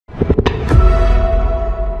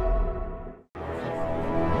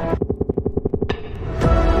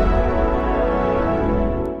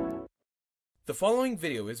The following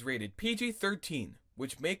video is rated PG-13,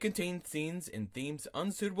 which may contain scenes and themes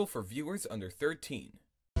unsuitable for viewers under 13.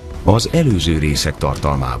 Az előző részek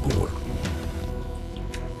tartalmából.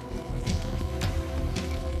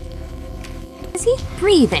 Is he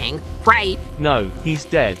breathing? Right. No, he's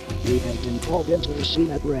dead. We have been called into the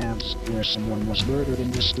scene at Rams, where someone was murdered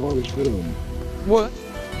in the storage room. What?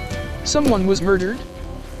 Someone was murdered?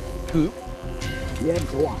 Who?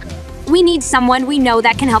 We need someone we know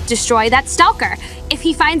that can help destroy that stalker. If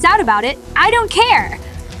he finds out about it, I don't care.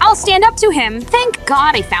 I'll stand up to him. Thank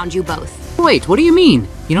God I found you both. Wait, what do you mean?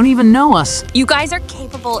 You don't even know us. You guys are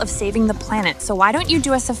capable of saving the planet, so why don't you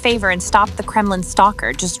do us a favor and stop the Kremlin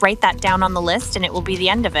Stalker? Just write that down on the list and it will be the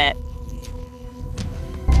end of it.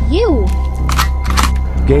 You.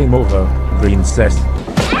 Game over, princess.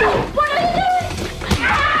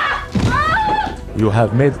 You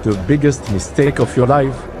have made the biggest mistake of your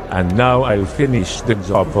life, and now I'll finish the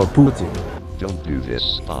job for Putin. Don't do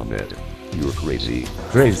this, Ahmed. You're crazy.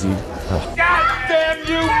 Crazy? God damn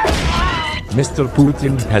you! Mr.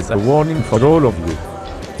 Putin has a warning for all of you.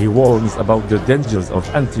 He warns about the dangers of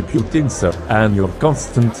anti-Putin, and your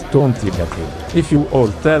constant taunting at him. If you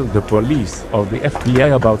all tell the police or the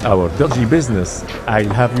FBI about our dodgy business,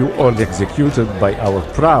 I'll have you all executed by our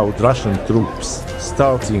proud Russian troops.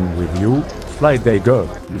 Starting with you, Friday girl.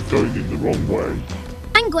 You're going in the wrong way.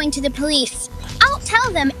 I'm going to the police. I'll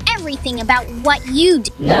tell them everything about what you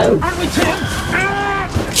did. No.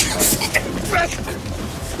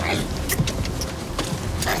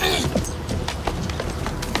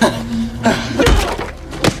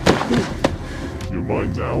 You're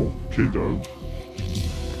mine now, kiddo.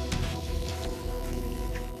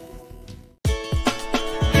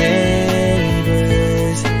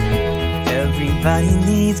 Neighbors, everybody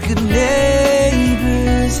needs good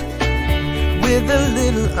neighbors with a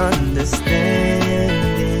little understanding.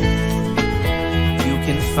 You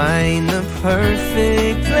can find the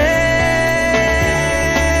perfect plan.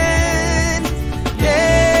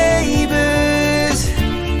 Neighbors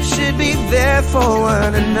should be there for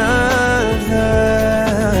one another.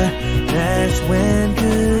 That's when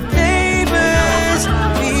good neighbors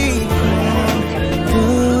become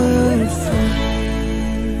good friends.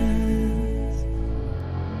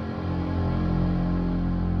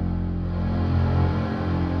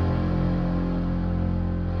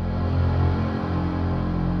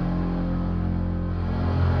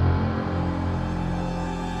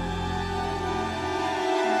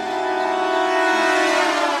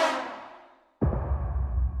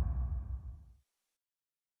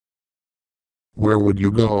 Where would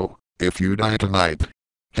you go if you die tonight?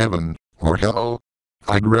 Heaven or hell?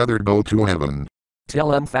 I'd rather go to heaven.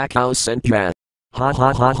 Tell him Fakao sent ya. Hot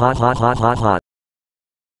hot hot hot hot hot hot hot.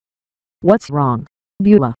 What's wrong,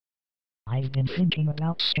 Beulah? I've been thinking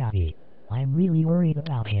about Scotty. I'm really worried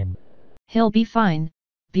about him. He'll be fine,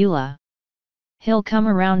 Beulah. He'll come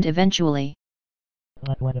around eventually.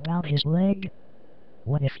 But what about his leg?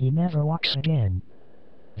 What if he never walks again?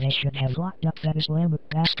 They should have locked up that Islamic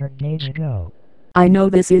bastard days ago. I know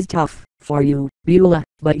this is tough for you, Beulah,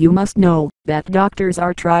 but you must know that doctors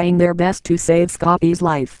are trying their best to save Scotty's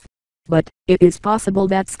life. But it is possible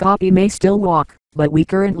that Scotty may still walk, but we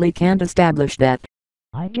currently can't establish that.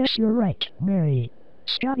 I guess you're right, Mary.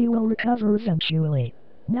 Scotty will recover eventually.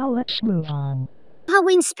 Now let's move on.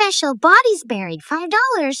 Halloween special, bodies buried, $5. I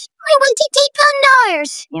want to take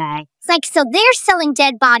 $10. Yeah. It's like, so they're selling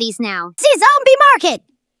dead bodies now. It's a zombie market.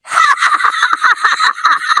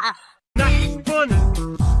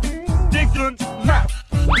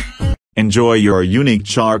 Enjoy your unique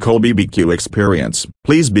charcoal BBQ experience.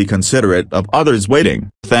 Please be considerate of others waiting.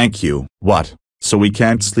 Thank you. What? So we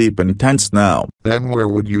can't sleep in tents now? Then where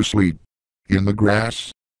would you sleep? In the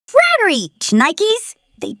grass? Frattery, Nikes.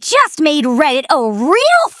 They just made Reddit a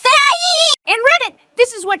real thing! In Reddit,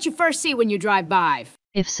 this is what you first see when you drive by.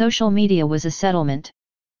 If social media was a settlement.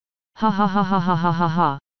 Ha ha ha ha ha ha ha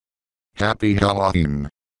ha. Happy Halloween.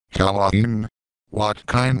 Halloween? What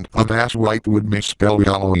kind of asswipe would misspell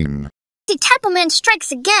Halloween? The Templeman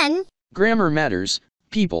strikes again. Grammar matters,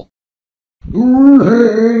 people.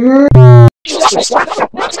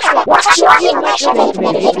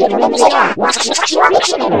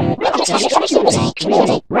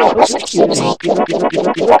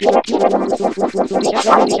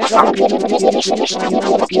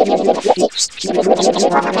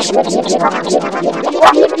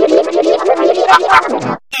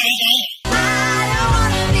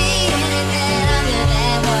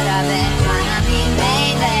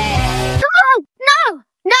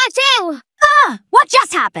 Not you! What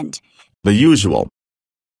just happened? The usual.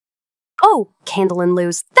 Oh, candle and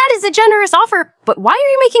lose. That is a generous offer, but why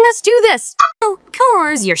are you making us do this? Oh,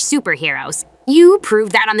 course, you're superheroes. You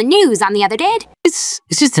proved that on the news on the other day. It's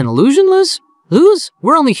just an illusion, Liz. Luz,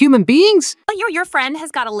 we're only human beings. Your friend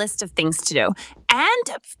has got a list of things to do,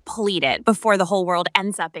 and complete it before the whole world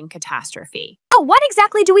ends up in catastrophe. Oh, what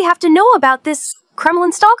exactly do we have to know about this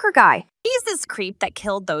Kremlin Stalker guy? He's this creep that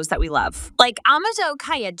killed those that we love, like Amato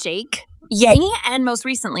Kaya Jake, Yang, and most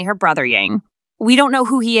recently her brother Yang. We don't know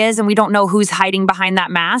who he is, and we don't know who's hiding behind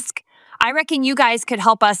that mask. I reckon you guys could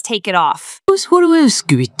help us take it off. What do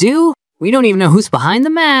Scooby-Doo? We don't even know who's behind the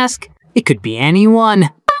mask. It could be anyone.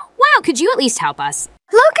 Wow, could you at least help us?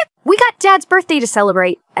 Look, we got Dad's birthday to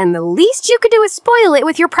celebrate, and the least you could do is spoil it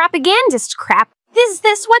with your propagandist crap. Is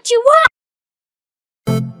this what you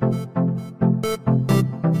want?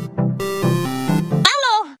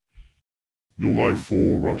 Hello! Your life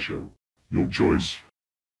for Russia. Your choice.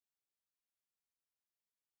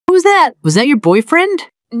 Who's that? Was that your boyfriend?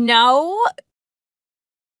 No.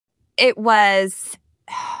 It was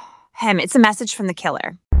him. It's a message from the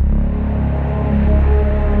killer.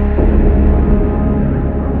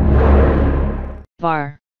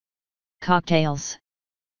 Bar. Cocktails.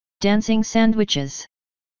 Dancing sandwiches.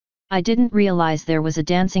 I didn't realize there was a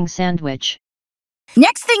dancing sandwich.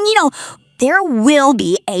 Next thing you know, there will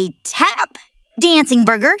be a tap dancing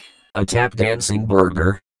burger. A tap dancing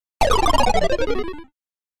burger.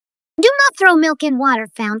 Do not throw milk in water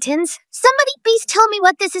fountains. Somebody please tell me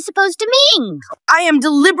what this is supposed to mean. I am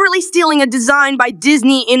deliberately stealing a design by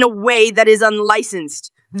Disney in a way that is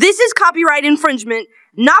unlicensed. This is copyright infringement,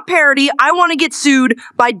 not parody. I want to get sued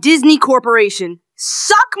by Disney Corporation.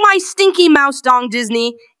 Suck my stinky mouse dong,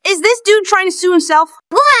 Disney. Is this dude trying to sue himself?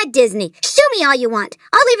 What, Disney? Sue me all you want.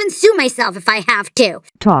 I'll even sue myself if I have to.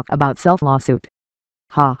 Talk about self-lawsuit.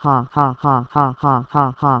 Ha ha ha ha ha ha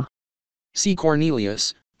ha ha. See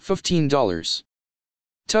Cornelius, $15.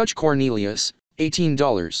 Touch Cornelius,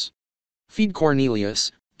 $18. Feed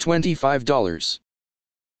Cornelius, $25.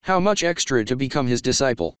 How much extra to become his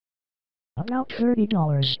disciple? About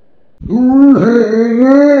 $30.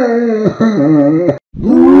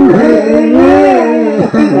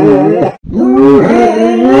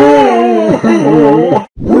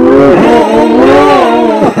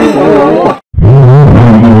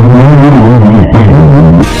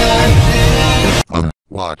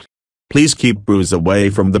 What? Please keep Bruce away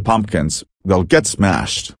from the pumpkins. They'll get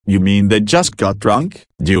smashed. You mean they just got drunk?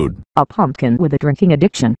 Dude. A pumpkin with a drinking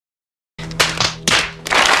addiction.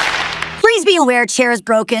 Please be aware chair is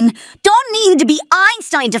broken. Don't need to be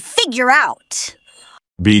Einstein to figure out.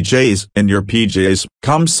 BJ's in your PJs.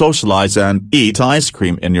 Come socialize and eat ice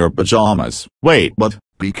cream in your pajamas. Wait, what?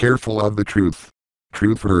 Be careful of the truth.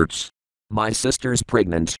 Truth hurts. My sister's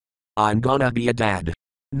pregnant. I'm gonna be a dad.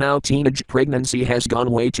 Now teenage pregnancy has gone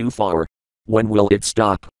way too far. When will it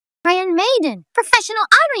stop? Iron Maiden. Professional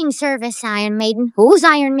ironing service, Iron Maiden. Who's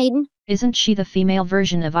Iron Maiden? Isn't she the female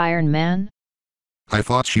version of Iron Man? I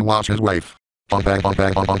thought she was his wife. Raffle.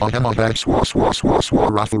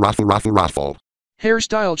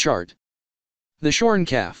 Hairstyle chart. The shorn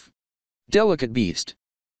calf. Delicate beast.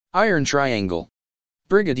 Iron triangle.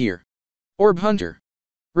 Brigadier. Orb hunter.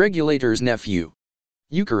 Regulator's nephew.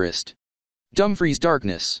 Eucharist. Dumfries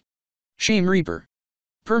darkness. Shame reaper.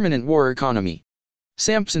 Permanent war economy.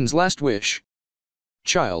 Samson's last wish.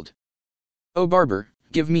 Child. Oh barber,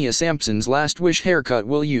 give me a Samson's last wish haircut,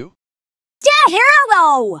 will you? Dad,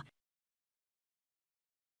 hello!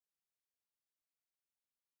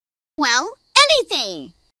 Well,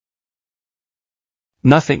 anything.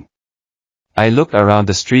 Nothing. I looked around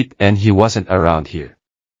the street and he wasn't around here.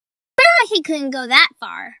 He couldn't go that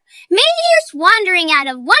far. Maybe he was wandering out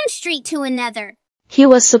of one street to another. He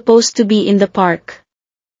was supposed to be in the park.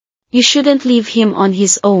 You shouldn't leave him on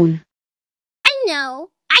his own. I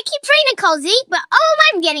know. I keep trying to call Zeke, but all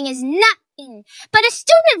I'm getting is nothing. But a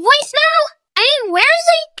stupid voice now? I mean, where's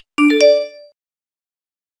Zeke?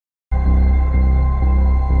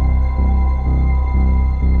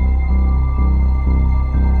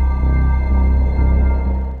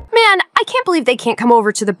 Man, I can't believe they can't come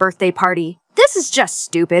over to the birthday party. This is just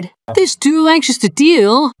stupid. They're too anxious to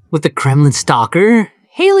deal with the Kremlin Stalker.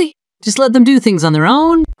 Hailey, just let them do things on their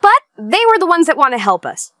own. But they were the ones that want to help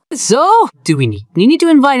us. So, do we need to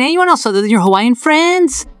invite anyone else other than your Hawaiian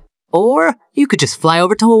friends? Or you could just fly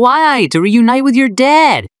over to Hawaii to reunite with your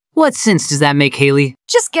dad. What sense does that make, Hailey?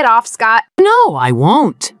 Just get off, Scott. No, I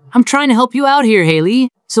won't. I'm trying to help you out here, Hailey.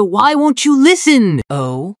 So why won't you listen?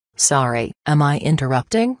 Oh, sorry. Am I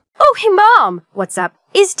interrupting? Oh, hey, Mom. What's up?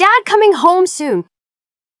 Is Dad coming home soon?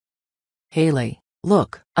 Hailey,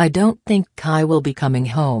 look, I don't think Kai will be coming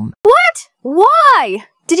home. What? Why?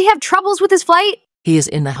 Did he have troubles with his flight? He is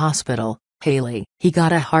in the hospital, Hailey. He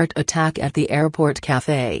got a heart attack at the airport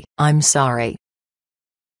cafe. I'm sorry.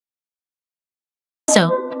 So,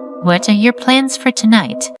 what are your plans for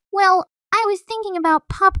tonight? Well, I was thinking about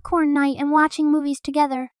popcorn night and watching movies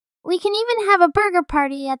together. We can even have a burger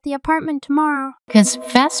party at the apartment tomorrow. 'Cause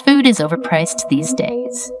fast food is overpriced these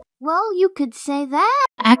days. Well, you could say that.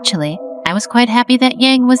 Actually, I was quite happy that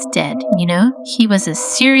Yang was dead, you know? He was a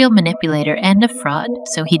serial manipulator and a fraud,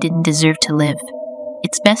 so he didn't deserve to live.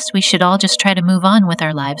 It's best we should all just try to move on with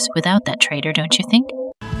our lives without that traitor, don't you think?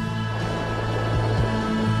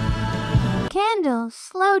 Candle,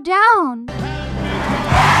 slow down.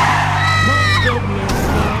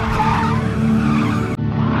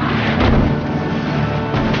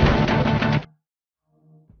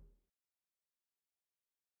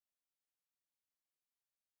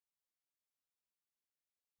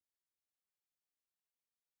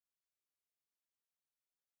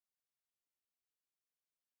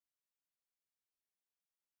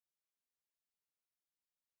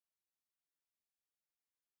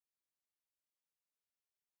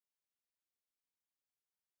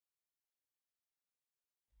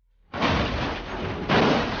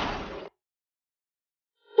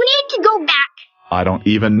 We need to go back. I don't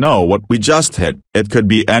even know what we just hit. It could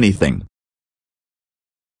be anything.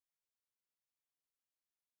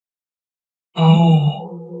 Oh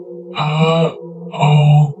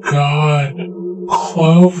God.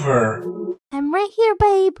 Clover. I'm right here,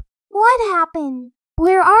 babe. What happened?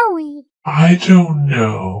 Where are we? I don't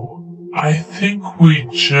know. I think we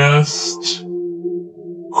just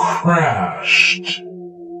crashed.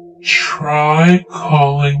 Try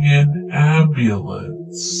calling an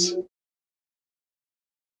ambulance.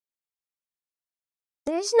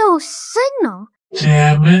 There's no signal.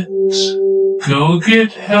 Damn it. Go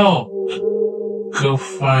get help. Go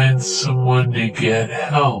find someone to get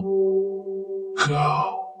help.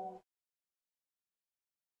 Go.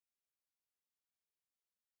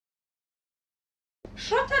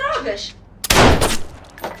 Що ти робиш?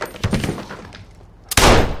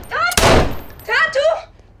 Тату!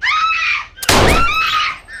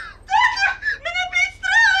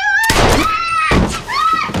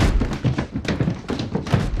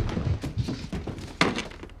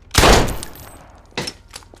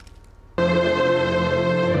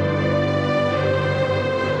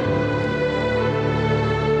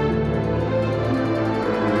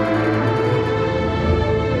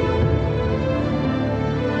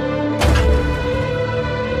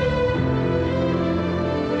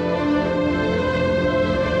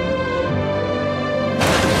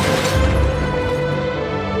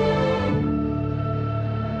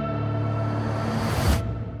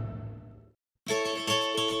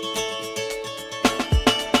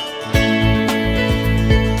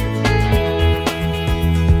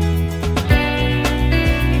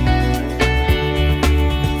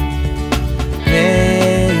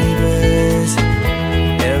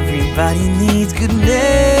 Everybody needs good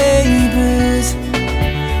neighbors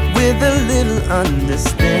with a little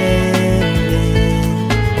understanding.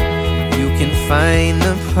 You can find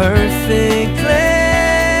the perfect plan.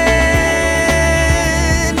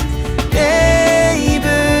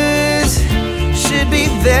 Neighbors should be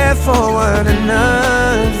there for one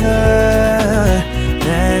another.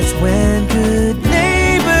 That's when good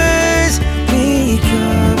neighbors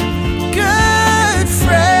become good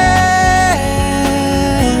friends.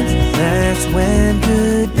 That's when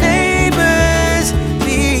good neighbors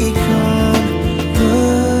become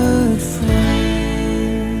good friends.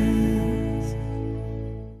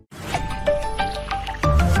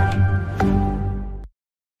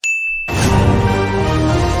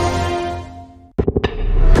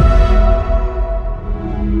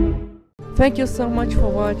 Thank you so much for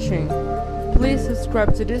watching. Please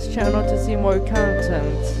subscribe to this channel to see more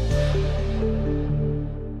content.